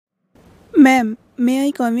Ma'am, may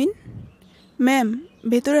I come in? Ma'am,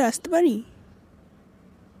 ভেতরে আসতে পারি?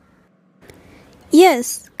 Yes,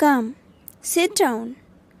 come. Sit down.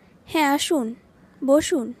 হ্যাঁ আসুন,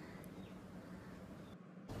 বসুন।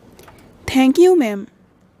 Thank you, ma'am.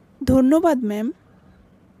 ধন্যবাদ, ma'am.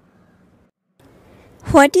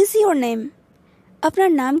 What is your name? আপনার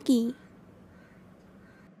নাম কি?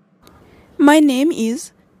 My name is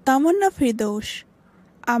তামান্না ফিরদৌস।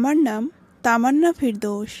 আমার নাম তামান্না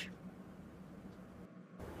Firdous.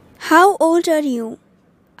 How old are you?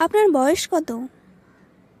 আপনার বয়স কত?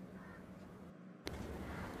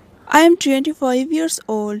 I am 25 years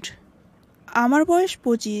old. আমার বয়স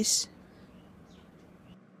 25।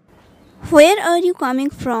 Where are you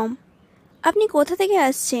coming from? আপনি কোথা থেকে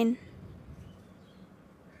আসছেন?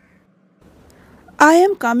 I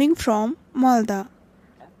am coming from Malda.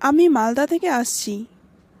 আমি মালদা থেকে আসছি।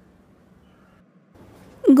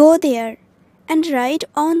 Go there and ride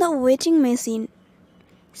on the weighing machine.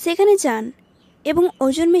 সেখানে যান এবং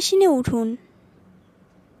ওজন মেশিনে উঠুন।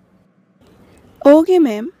 Okay,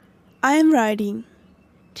 ma'am. I am riding.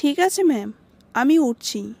 ঠিক আছে, ম্যাম। আমি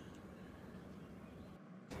উঠছি।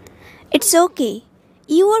 It's okay.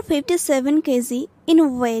 You are 57 kg in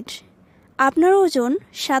weight. আপনার ওজন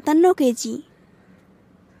 57 KG.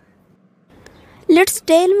 Let's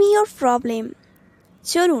tell me your problem.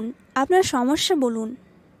 চলুন আপনার সমস্যা বলুন।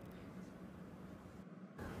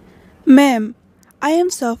 Ma'am, I am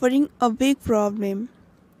suffering a big problem.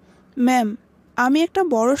 Ma'am, আমি একটা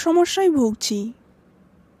বড় সমস্যায় ভুগছি।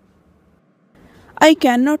 I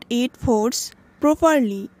cannot eat foods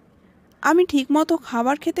properly. আমি ঠিকমতো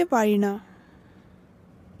খাবার খেতে পারি না।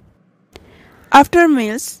 After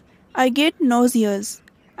meals, I get nauseous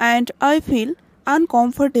and I feel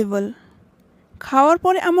uncomfortable. খাওয়ার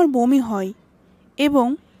পরে আমার বমি হয় এবং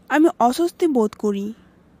আমি অস্বস্তি বোধ করি।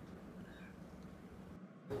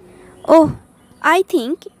 Oh, I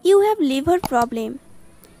think you have liver problem.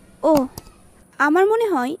 Oh, আমার মনে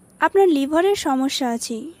হয় আপনার লিভারের সমস্যা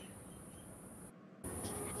আছে।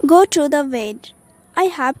 Go to the bed. I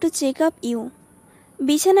have to check up you.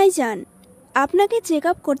 বিছানায় যান, আপনাকে চেক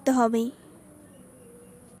আপ করতে হবে।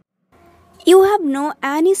 You have no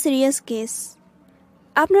any serious case.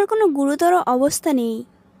 আপনার কোনো গুরুতর অবস্থা নেই।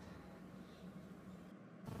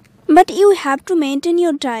 But you have to maintain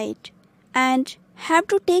your diet and have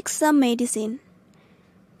to take some medicine.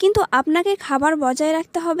 কিন্তু আপনাকে খাবার বজায়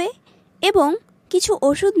রাখতে হবে এবং কিছু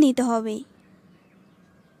ওষুধ নিতে হবে।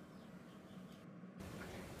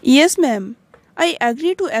 Yes, ma'am. I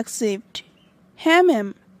agree to accept. হ্যাঁ, ম্যাম।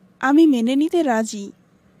 আমি মেনে নিতে রাজি।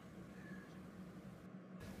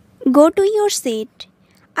 Go to your seat.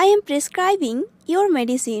 I am prescribing your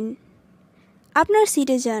medicine. আপনার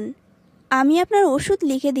সিটে যান, আমি আপনার ওষুধ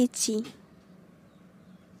লিখে দিচ্ছি।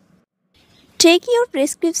 Take your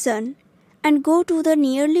prescription and go to the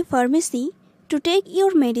nearly pharmacy to take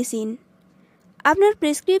your medicine. আপনার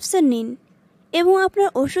প্রেসক্রিপশন নিন এবং আপনার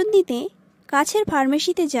ওষুধ নিতে কাছের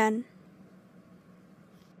ফার্মেসিতে যান।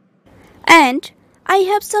 And I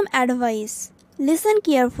have some advice. Listen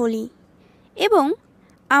carefully. এবং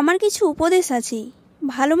আমার কিছু উপদেশ আছে,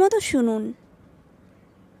 ভালো মতো শুনুন।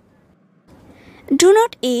 Do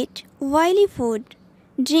not eat oily food.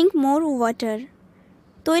 Drink more water.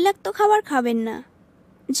 তৈলাক্ত খাবার খাবেন না,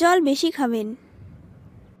 জল বেশি খাবেন।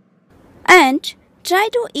 And try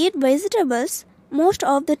to eat vegetables most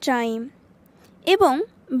of the time. এবং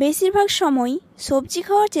বেশিরভাগ সময় সবজি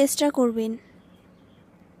খাওয়ার চেষ্টা করবেন।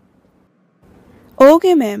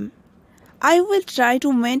 Okay, ma'am. I will try to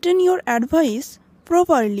maintain your advice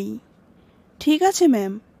properly. ঠিক আছে,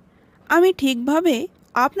 ম্যাম। আমি ঠিকভাবে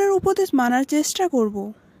আপনার উপদেশ মানার চেষ্টা করব।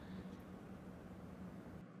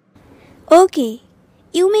 Okay,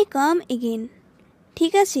 you may come again.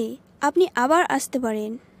 ঠিক আছে, আপনি আবার আসতে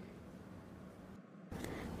পারেন।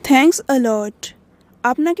 Thanks a lot.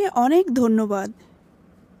 আপনাকে অনেক ধন্যবাদ।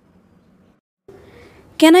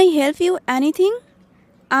 Can I help you anything?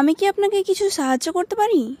 আমি কি আপনাকে কিছু সাহায্য করতে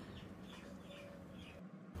পারি?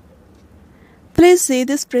 Please see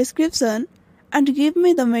this prescription and give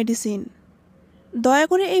me the medicine. দয়া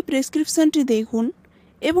করে এই প্রেসক্রিপশনটি দেখুন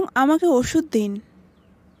এবং আমাকে ওষুধ দিন।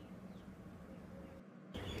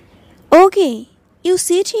 Okay, you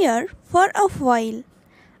sit here for a while.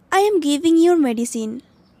 I am giving your medicine.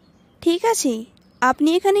 ঠিক আছে, আপনি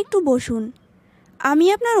এখানে একটু বসুন, আমি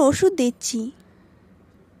আপনার ওষুধ দিচ্ছি।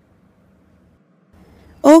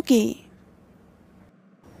 Okay.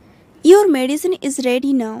 Your medicine is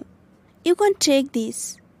ready now. You can take this.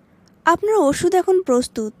 আপনার ওষুধ এখন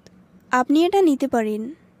প্রস্তুত, আপনি এটা নিতে পারেন।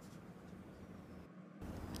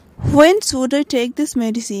 When should I take this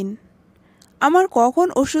medicine? আমার কখন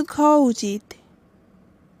ওষুধ খাওয়া উচিত?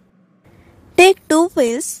 2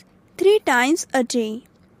 pills 3 times a day.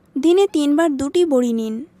 দিনে 3 বার 2টি বড়ি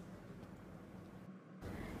নিন।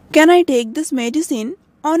 Can I take this medicine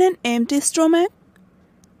on an empty stomach?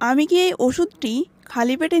 আমি কি এই ওষুধটি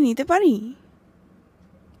খালি পেটে নিতে পারি?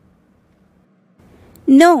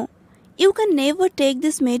 No, you can never take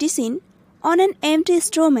this medicine on an empty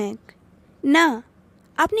stomach. না,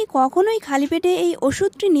 আপনি কখনোই খালি পেটে এই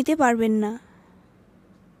ওষুধটি নিতে পারবেন না।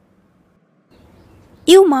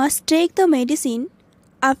 You must take the medicine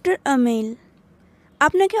after a meal.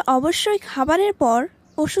 আপনাকে অবশ্যই খাবারের পর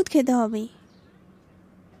ওষুধ খেতে হবে।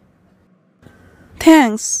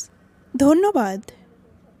 থ্যাঙ্কস, ধন্যবাদ।